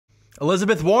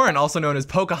Elizabeth Warren, also known as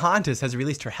Pocahontas, has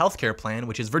released her healthcare plan,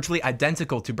 which is virtually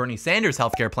identical to Bernie Sanders'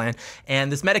 healthcare plan.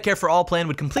 And this Medicare for All plan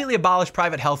would completely abolish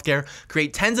private healthcare,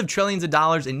 create tens of trillions of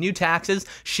dollars in new taxes,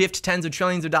 shift tens of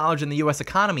trillions of dollars in the U.S.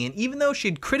 economy. And even though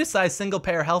she'd criticized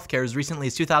single-payer healthcare as recently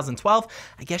as 2012,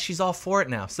 I guess she's all for it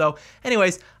now. So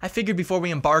anyways, I figured before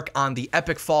we embark on the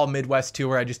epic fall Midwest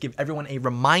tour, I'd just give everyone a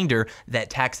reminder that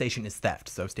taxation is theft.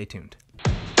 So stay tuned.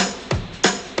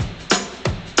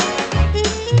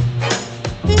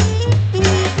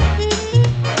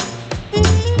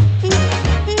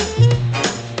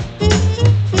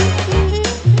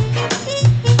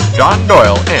 John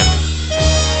Doyle in.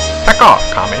 Heck off,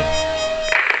 Commie.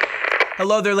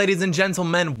 Hello there, ladies and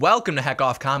gentlemen. Welcome to Heck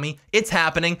Off, Commie. It's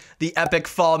happening, the epic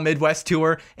fall Midwest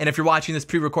tour. And if you're watching this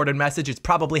pre-recorded message, it's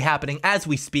probably happening as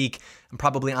we speak. I'm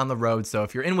probably on the road, so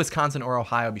if you're in Wisconsin or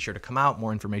Ohio, be sure to come out.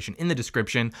 More information in the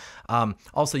description.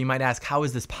 Also, you might ask, how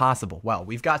is this possible? Well,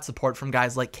 we've got support from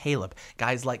guys like Caleb,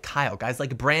 guys like Kyle, guys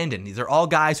like Brandon. These are all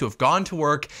guys who have gone to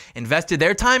work, invested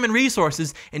their time and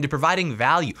resources into providing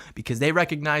value because they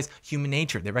recognize human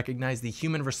nature. They recognize the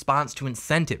human response to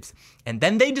incentives. And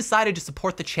then they decided to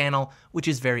support the channel, which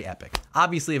is very epic.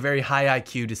 Obviously, a very high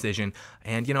IQ decision.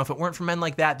 And, you know, if it weren't for men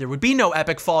like that, there would be no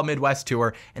epic fall Midwest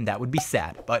tour, and that would be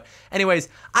sad. But anyways,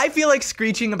 I feel like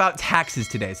screeching about taxes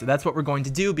today, so that's what we're going to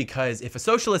do, because if a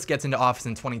socialist gets into office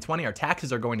in 2020, our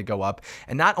taxes are going to go up,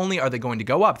 and not only are they going to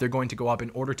go up, they're going to go up in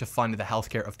order to fund the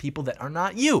healthcare of people that are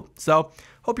not you. So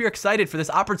hope you're excited for this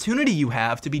opportunity you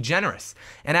have to be generous.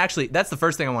 And actually, that's the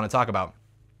first thing I want to talk about.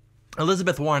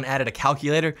 Elizabeth Warren added a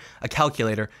calculator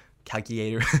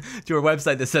to her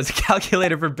website that says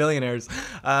calculator for billionaires.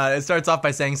 It starts off by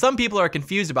saying, some people are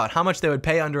confused about how much they would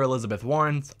pay under Elizabeth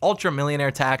Warren's ultra millionaire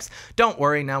tax. Don't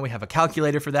worry, now we have a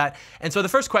calculator for that. And so the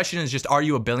first question is just, are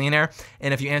you a billionaire?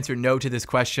 And if you answer no to this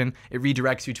question, it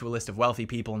redirects you to a list of wealthy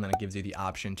people, and then it gives you the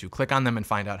option to click on them and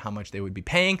find out how much they would be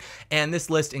paying. And this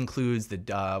list includes the,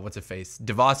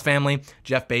 DeVos family,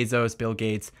 Jeff Bezos, Bill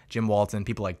Gates, Jim Walton,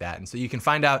 people like that. And so you can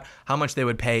find out how much they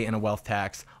would pay in a wealth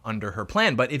tax under her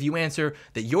plan. But if you answer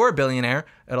that you're a billionaire,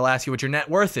 it'll ask you what your net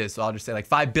worth is. So I'll just say like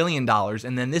 $5 billion.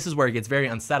 And then this is where it gets very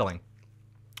unsettling.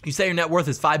 You say your net worth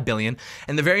is $5 billion,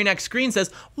 and the very next screen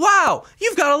says, wow,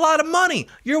 you've got a lot of money.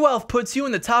 Your wealth puts you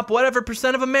in the top whatever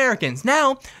percent of Americans.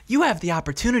 Now, you have the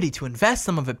opportunity to invest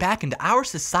some of it back into our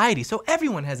society so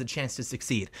everyone has a chance to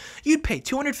succeed. You'd pay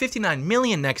 $259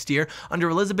 million next year under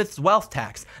Elizabeth's wealth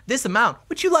tax. This amount,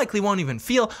 which you likely won't even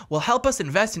feel, will help us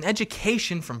invest in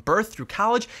education from birth through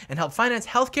college and help finance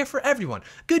healthcare for everyone.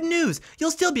 Good news,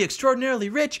 you'll still be extraordinarily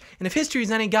rich, and if history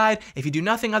is any guide, if you do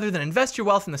nothing other than invest your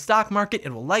wealth in the stock market, it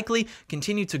will likely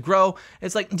continue to grow.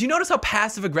 It's like, do you notice how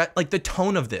passive aggressive, like the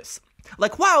tone of this?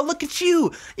 Like, wow, look at you.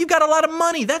 You've got a lot of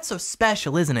money. That's so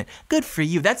special, isn't it? Good for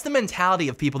you. That's the mentality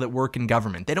of people that work in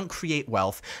government. They don't create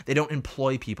wealth. They don't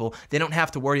employ people. They don't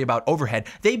have to worry about overhead.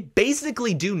 They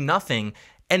basically do nothing,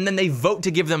 and then they vote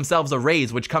to give themselves a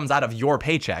raise, which comes out of your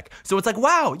paycheck. So it's like,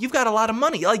 wow, you've got a lot of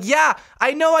money. Like, yeah,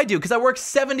 I know I do, because I work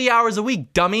 70 hours a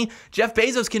week, dummy. Jeff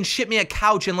Bezos can ship me a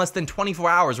couch in less than 24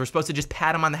 hours. We're supposed to just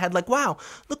pat him on the head like, wow,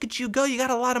 look at you go. You got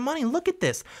a lot of money. Look at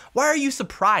this. Why are you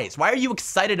surprised? Why are you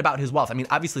excited about his wealth? I mean,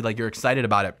 obviously, like, you're excited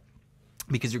about it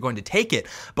because you're going to take it,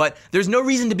 but there's no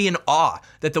reason to be in awe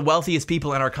that the wealthiest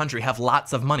people in our country have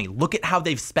lots of money. Look at how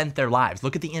they've spent their lives.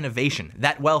 Look at the innovation.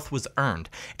 That wealth was earned.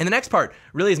 And the next part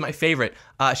really is my favorite.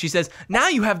 She says, now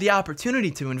you have the opportunity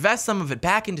to invest some of it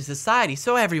back into society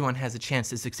so everyone has a chance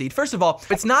to succeed. First of all,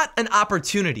 it's not an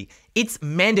opportunity. It's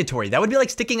mandatory. That would be like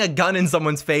sticking a gun in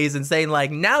someone's face and saying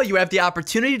like, now you have the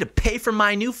opportunity to pay for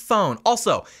my new phone.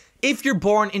 Also, if you're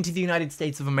born into the United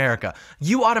States of America,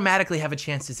 you automatically have a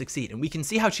chance to succeed. And we can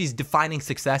see how she's defining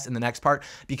success in the next part,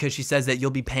 because she says that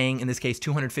you'll be paying, in this case,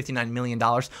 $259 million,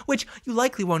 which you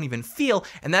likely won't even feel,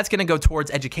 and that's gonna go towards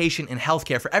education and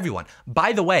healthcare for everyone.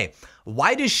 By the way,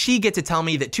 why does she get to tell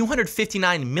me that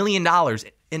 $259 million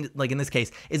in this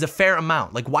case, is a fair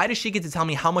amount? Like, why does she get to tell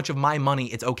me how much of my money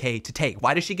it's okay to take?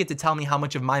 Why does she get to tell me how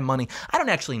much of my money I don't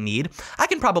actually need? I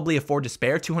can probably afford to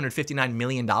spare $259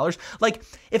 million. Like,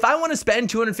 if I want to spend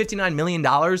 $259 million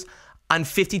on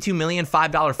 52 million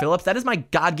 $5 Phillips, that is my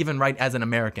God-given right as an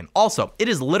American. Also, it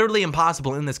is literally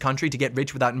impossible in this country to get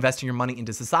rich without investing your money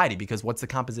into society, because what's the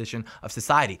composition of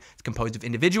society? It's composed of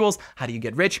individuals. How do you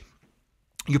get rich?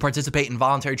 You participate in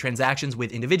voluntary transactions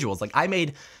with individuals. Like, I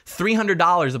made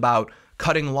 $300 about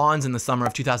cutting lawns in the summer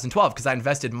of 2012 because I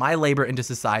invested my labor into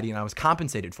society and I was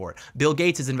compensated for it. Bill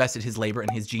Gates has invested his labor and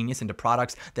his genius into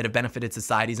products that have benefited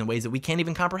societies in ways that we can't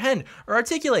even comprehend or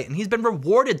articulate, and he's been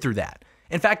rewarded through that.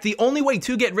 In fact, the only way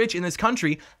to get rich in this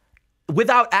country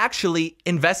without actually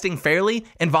investing fairly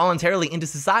and voluntarily into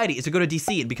society is to go to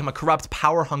DC and become a corrupt,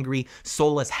 power-hungry,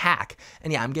 soulless hack.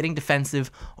 And yeah, I'm getting defensive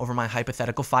over my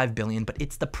hypothetical $5 billion, but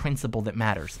it's the principle that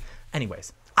matters.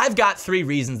 Anyways, I've got 3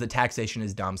 reasons that taxation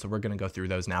is dumb, so we're going to go through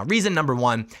those now. Reason number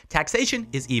 1, taxation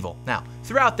is evil. Now,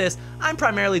 throughout this, I'm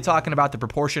primarily talking about the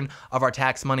proportion of our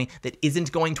tax money that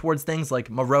isn't going towards things like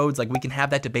roads. Like, we can have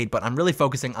that debate, but I'm really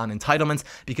focusing on entitlements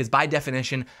because by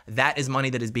definition, that is money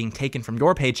that is being taken from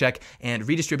your paycheck and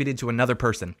redistributed to another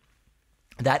person.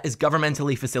 That is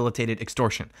governmentally facilitated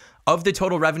extortion. Of the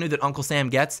total revenue that Uncle Sam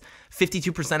gets,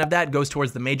 52% of that goes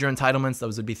towards the major entitlements.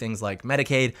 Those would be things like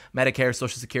Medicaid, Medicare,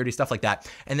 Social Security, stuff like that.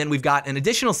 And then we've got an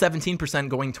additional 17%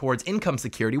 going towards income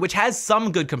security, which has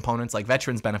some good components like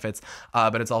veterans benefits,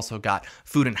 but it's also got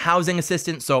food and housing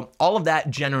assistance. So all of that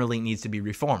generally needs to be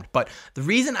reformed. But the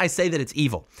reason I say that it's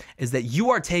evil is that you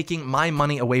are taking my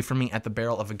money away from me at the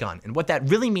barrel of a gun. And what that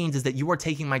really means is that you are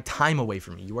taking my time away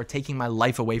from me. You are taking my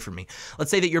life away from me.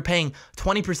 Let's say that you're paying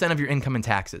 20% of your income in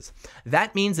taxes.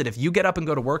 That means that if you get up and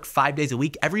go to work 5 days a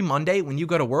week, every Monday when you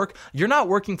go to work, you're not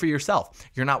working for yourself.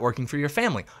 You're not working for your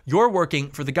family. You're working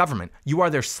for the government. You are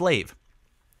their slave,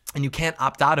 and you can't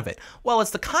opt out of it. Well,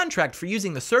 it's the contract for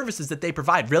using the services that they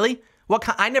provide. Really?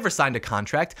 I never signed a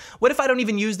contract. What if I don't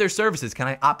even use their services? Can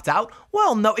I opt out?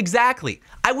 Well, no, exactly.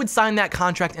 I would sign that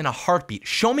contract in a heartbeat.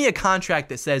 Show me a contract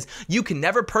that says you can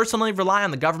never personally rely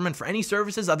on the government for any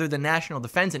services other than national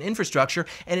defense and infrastructure,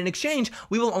 and in exchange,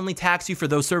 we will only tax you for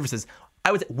those services.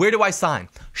 I would say, where do I sign?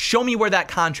 Show me where that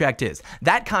contract is.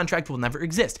 That contract will never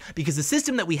exist because the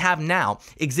system that we have now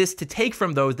exists to take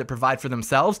from those that provide for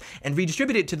themselves and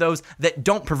redistribute it to those that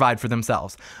don't provide for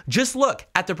themselves. Just look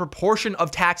at the proportion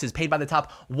of taxes paid by the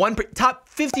top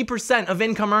 50% of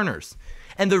income earners.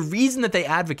 And the reason that they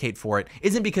advocate for it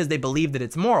isn't because they believe that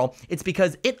it's moral, it's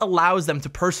because it allows them to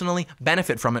personally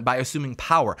benefit from it by assuming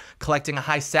power, collecting a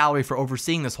high salary for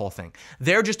overseeing this whole thing.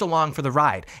 They're just along for the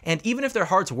ride. And even if their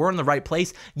hearts were in the right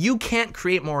place, you can't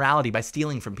create morality by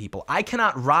stealing from people. I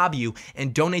cannot rob you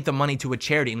and donate the money to a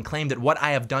charity and claim that what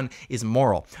I have done is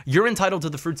moral. You're entitled to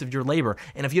the fruits of your labor.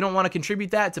 And if you don't want to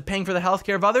contribute that to paying for the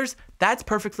healthcare of others, that's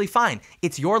perfectly fine.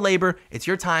 It's your labor, it's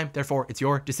your time, therefore it's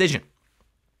your decision.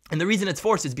 And the reason it's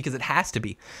forced is because it has to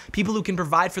be. People who can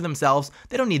provide for themselves,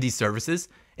 they don't need these services.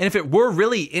 And if it were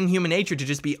really in human nature to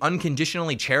just be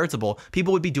unconditionally charitable,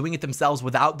 people would be doing it themselves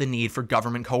without the need for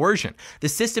government coercion. The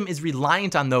system is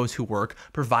reliant on those who work,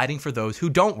 providing for those who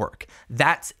don't work.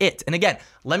 That's it. And again,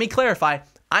 let me clarify.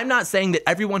 I'm not saying that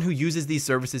everyone who uses these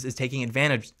services is taking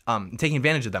advantage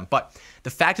of them, but the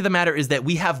fact of the matter is that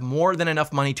we have more than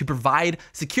enough money to provide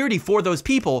security for those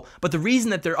people, but the reason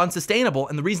that they're unsustainable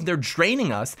and the reason they're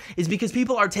draining us is because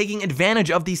people are taking advantage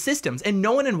of these systems, and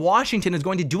no one in Washington is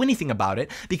going to do anything about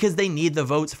it because they need the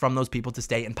votes from those people to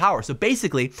stay in power. So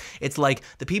basically, it's like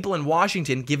the people in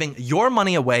Washington giving your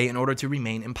money away in order to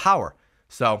remain in power.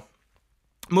 So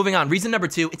moving on, reason number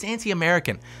 2, it's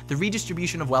anti-American. The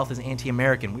redistribution of wealth is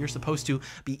anti-American. We are supposed to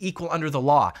be equal under the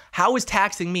law. How is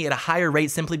taxing me at a higher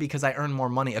rate simply because I earn more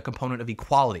money a component of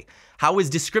equality? How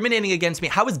is discriminating against me?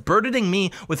 How is burdening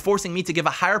me with forcing me to give a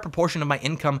higher proportion of my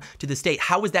income to the state?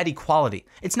 How is that equality?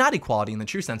 It's not equality in the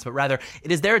true sense, but rather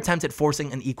it is their attempt at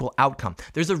forcing an equal outcome.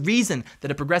 There's a reason that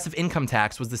a progressive income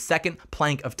tax was the second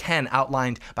plank of 10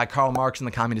 outlined by Karl Marx in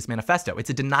the Communist Manifesto.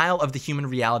 It's a denial of the human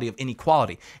reality of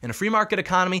inequality. In a free market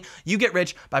economy, you get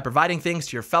rich by providing things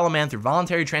to your fellow man through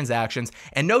voluntary transactions,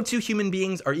 and no two human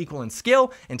beings are equal in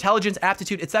skill, intelligence,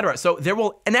 aptitude, etc. So there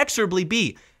will inexorably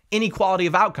be inequality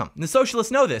of outcome. And the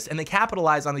socialists know this, and they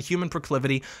capitalize on the human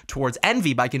proclivity towards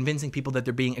envy by convincing people that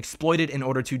they're being exploited in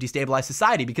order to destabilize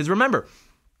society. Because remember,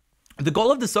 the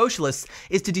goal of the socialists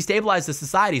is to destabilize the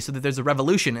society so that there's a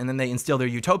revolution and then they instill their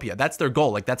utopia. That's their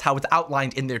goal. Like, that's how it's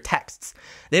outlined in their texts.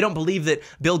 They don't believe that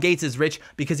Bill Gates is rich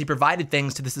because he provided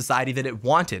things to the society that it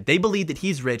wanted. They believe that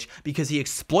he's rich because he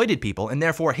exploited people, and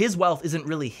therefore his wealth isn't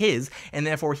really his, and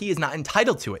therefore he is not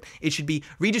entitled to it. It should be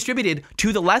redistributed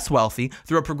to the less wealthy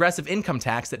through a progressive income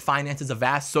tax that finances a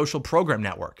vast social program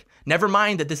network. Never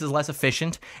mind that this is less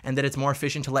efficient and that it's more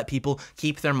efficient to let people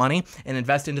keep their money and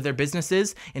invest into their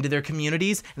businesses, into their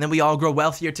communities, and then we all grow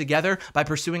wealthier together by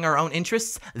pursuing our own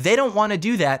interests. They don't want to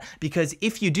do that because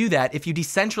if you do that, if you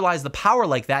decentralize the power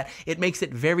like that, it makes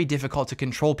it very difficult to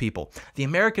control people. The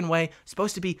American way is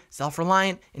supposed to be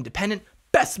self-reliant, independent,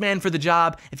 best man for the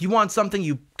job. If you want something,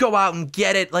 you go out and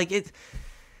get it.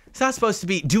 It's not supposed to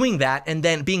be doing that and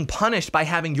then being punished by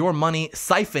having your money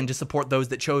siphoned to support those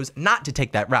that chose not to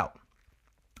take that route.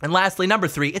 And lastly, number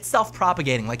 3, it's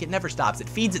self-propagating. Like, it never stops. It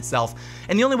feeds itself.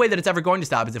 And the only way that it's ever going to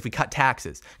stop is if we cut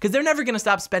taxes. Because they're never going to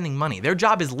stop spending money. Their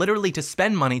job is literally to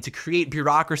spend money to create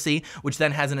bureaucracy, which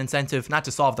then has an incentive not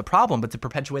to solve the problem, but to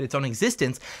perpetuate its own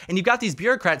existence. And you've got these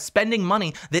bureaucrats spending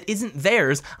money that isn't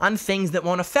theirs on things that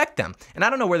won't affect them. And I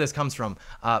don't know where this comes from,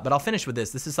 but I'll finish with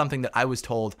this. This is something that I was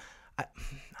told, I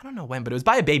don't know when, but it was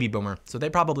by a baby boomer. So they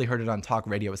probably heard it on talk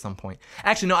radio at some point.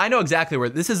 Actually, no, I know exactly where.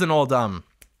 This is an old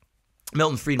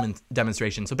Milton Friedman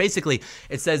demonstration. So basically,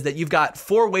 it says that you've got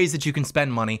 4 ways that you can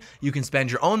spend money. You can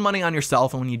spend your own money on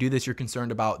yourself, and when you do this, you're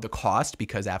concerned about the cost,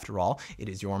 because after all, it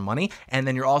is your money. And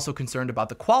then you're also concerned about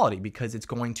the quality, because it's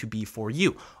going to be for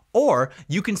you. Or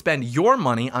you can spend your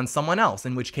money on someone else,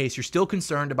 in which case you're still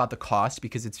concerned about the cost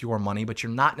because it's your money, but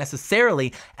you're not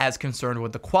necessarily as concerned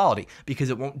with the quality because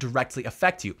it won't directly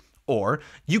affect you. Or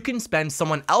you can spend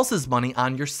someone else's money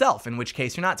on yourself, in which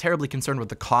case you're not terribly concerned with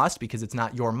the cost because it's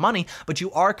not your money, but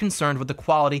you are concerned with the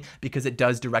quality because it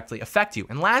does directly affect you.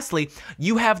 And lastly,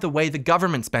 you have the way the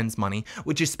government spends money,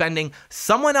 which is spending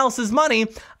someone else's money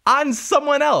on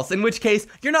someone else, in which case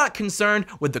you're not concerned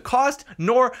with the cost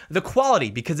nor the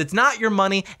quality because it's not your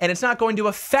money and it's not going to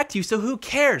affect you, so who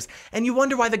cares? And you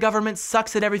wonder why the government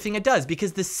sucks at everything it does,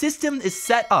 because the system is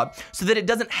set up so that it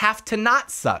doesn't have to not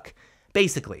suck,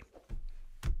 basically.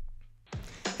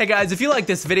 Hey guys, if you like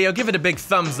this video, give it a big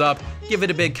thumbs up, give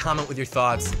it a big comment with your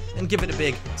thoughts, and give it a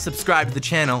big subscribe to the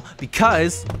channel,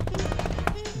 because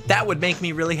that would make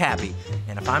me really happy.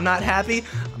 And if I'm not happy,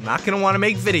 I'm not gonna wanna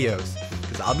make videos,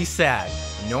 because I'll be sad.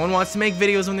 No one wants to make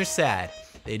videos when they're sad.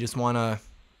 They just wanna...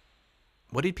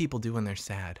 What do people do when they're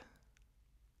sad?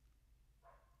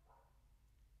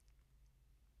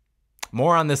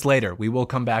 More on this later. We will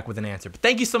come back with an answer. But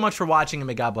thank you so much for watching, and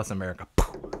may God bless America.